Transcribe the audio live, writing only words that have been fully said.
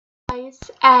Guys,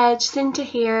 Jacinta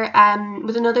here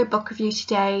with another book review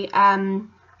today.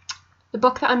 The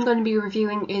book that I'm going to be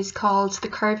reviewing is called The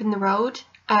Curve in the Road,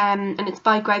 and it's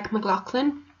by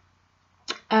McLaughlin.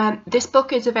 This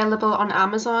book is available on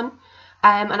Amazon,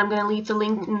 and I'm going to leave the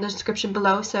link in the description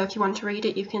below, so if you want to read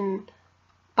it you can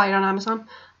buy it on Amazon.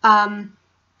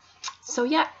 So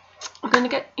yeah, I'm going to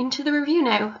get into the review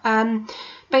now.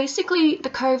 Basically, The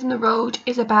Curve in the Road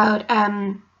is about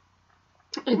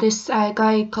this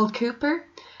guy called Cooper,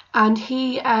 and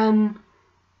he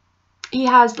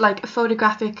has like a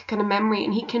photographic kind of memory,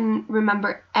 and he can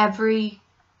remember every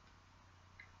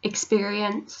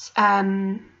experience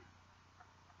that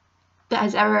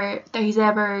he's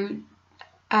ever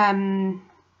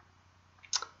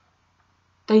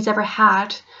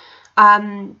had,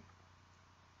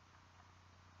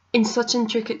 in such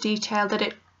intricate detail that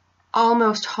it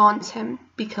almost haunts him,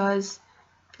 because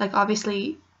like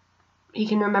obviously he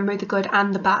can remember the good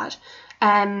and the bad,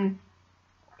 and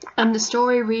the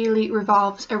story really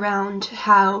revolves around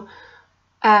how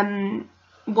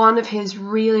one of his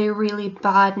really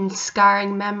bad and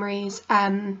scarring memories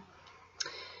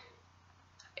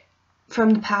from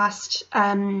the past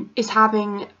is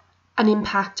having an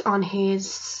impact on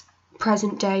his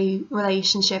present day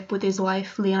relationship with his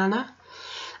wife Liana.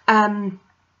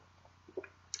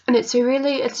 And it's a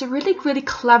really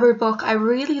clever book. I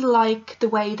really like the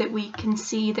way that we can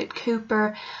see that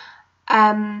Cooper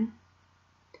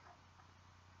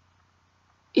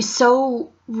is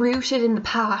so rooted in the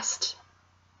past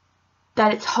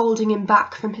that it's holding him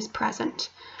back from his present.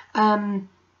 And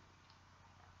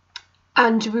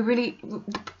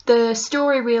the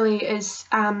story really is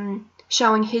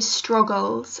showing his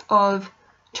struggles of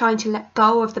trying to let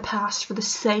go of the past for the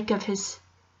sake of his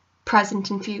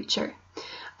present and future.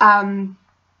 The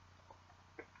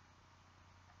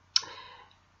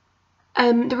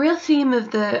real theme of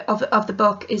the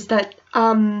book is that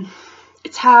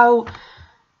it's how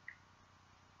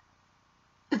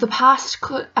the past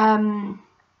could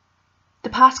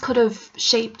have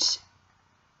shaped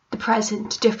the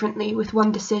present differently with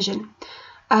one decision,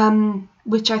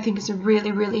 which I think is a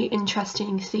really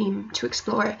interesting theme to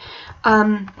explore.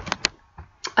 I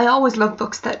always love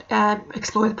books that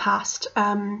explore the past,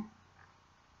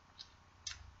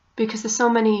 because there's so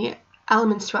many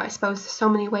elements to it, I suppose. There's so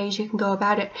many ways you can go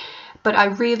about it, but I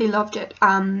really loved it.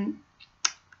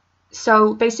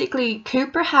 So basically,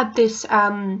 Cooper had this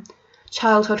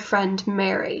childhood friend,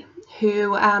 Mary,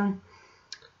 who I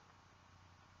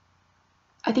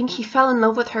think he fell in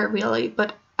love with her really,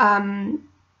 but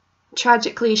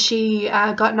tragically she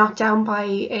got knocked down by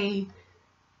a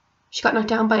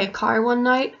car one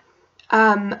night,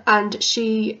 and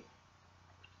she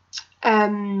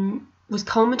was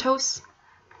comatose.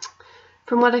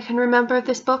 From what I can remember of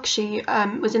this book, she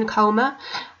was in a coma,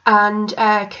 and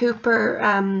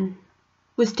Cooper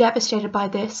was devastated by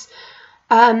this,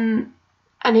 and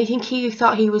I think he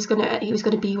thought he was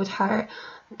gonna be with her,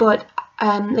 but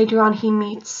later on he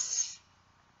meets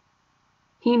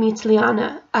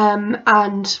Liana,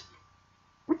 and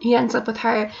he ends up with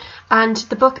her, and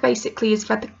the book basically is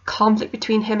about the conflict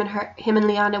between him and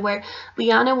Liana, where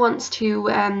Liana wants to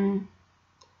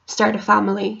start a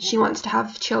family. She wants to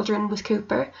have children with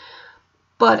Cooper,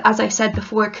 but as I said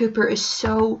before, Cooper is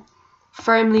so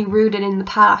firmly rooted in the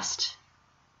past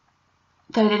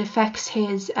that it affects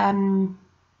his I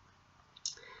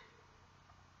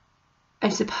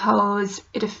suppose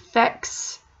it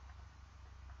affects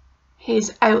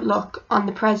his outlook on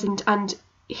the present, and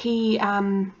he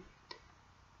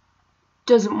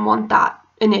doesn't want that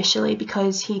initially,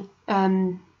 because he's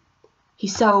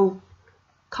so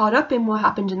caught up in what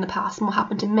happened in the past and what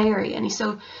happened to Mary, and he's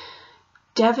so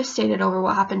devastated over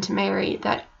what happened to Mary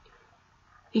that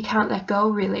he can't let go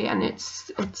really, and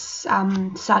it's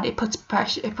sad. It puts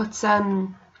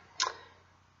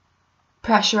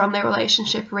pressure on their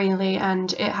relationship really,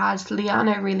 and it has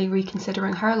Liana really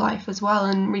reconsidering her life as well,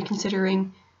 and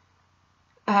reconsidering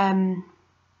her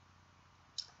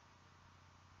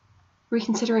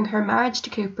marriage to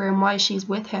Cooper and why she's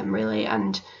with him really.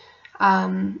 And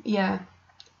yeah,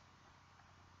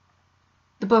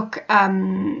 the book,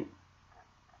 the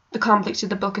conflict of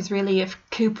the book is really if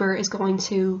Cooper is going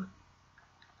to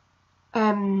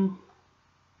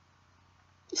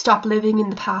stop living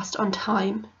in the past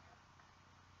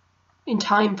in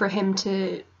time for him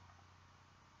to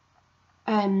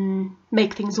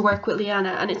make things work with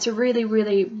Liana. And it's a really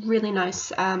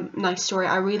nice story.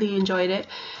 I really enjoyed it.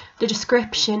 The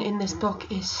description in this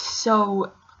book is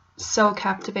so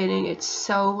captivating. It's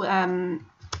so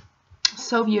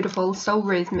beautiful, so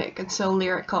rhythmic, and so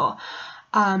lyrical.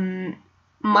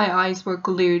 my eyes were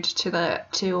glued to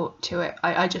it.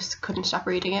 I just couldn't stop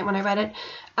reading it when I read it.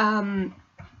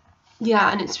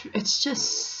 Yeah, and it's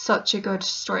just such a good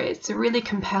story. It's a really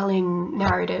compelling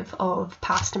narrative of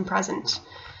past and present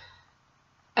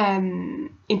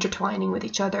intertwining with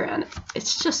each other, and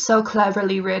it's just so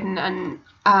cleverly written.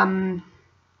 And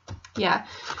yeah,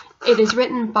 it is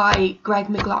written by Greg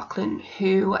McLaughlin,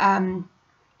 who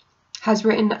has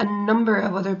written a number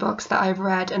of other books that I've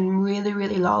read and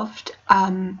really loved.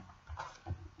 And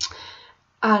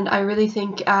I really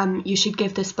think you should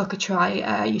give this book a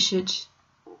try. You should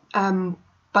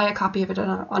buy a copy of it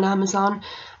on Amazon,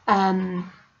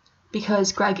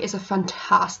 because Greg is a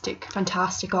fantastic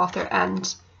author,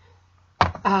 and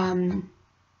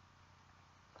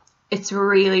it's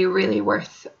really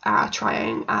worth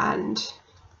trying, and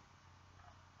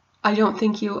I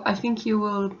think you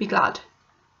will be glad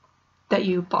that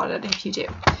you bought it if you do.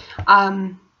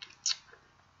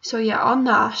 So yeah, on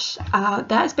that,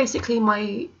 that is basically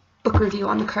my book review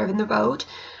on The Curve in the Road.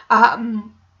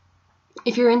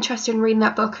 If you're interested in reading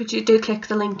that book, do click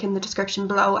the link in the description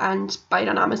below and buy it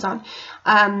on Amazon.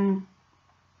 And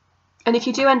if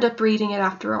you do end up reading it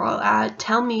after all,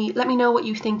 let me know what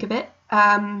you think of it.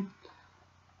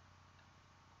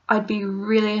 I'd be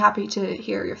really happy to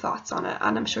hear your thoughts on it,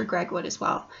 and I'm sure Greg would as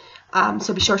well.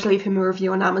 So be sure to leave him a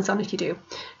review on Amazon if you do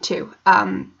too.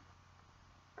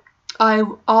 I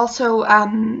also,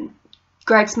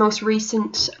 Greg's most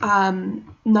recent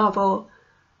novel,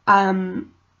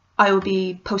 I will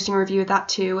be posting a review of that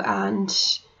too, and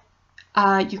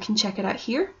you can check it out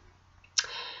here.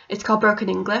 It's called Broken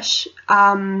English.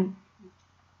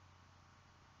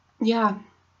 Yeah,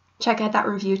 check out that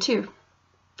review too.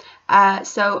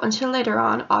 So until later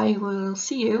on, I will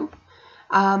see you.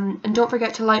 And don't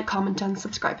forget to like, comment, and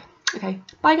subscribe. Okay,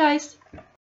 bye guys!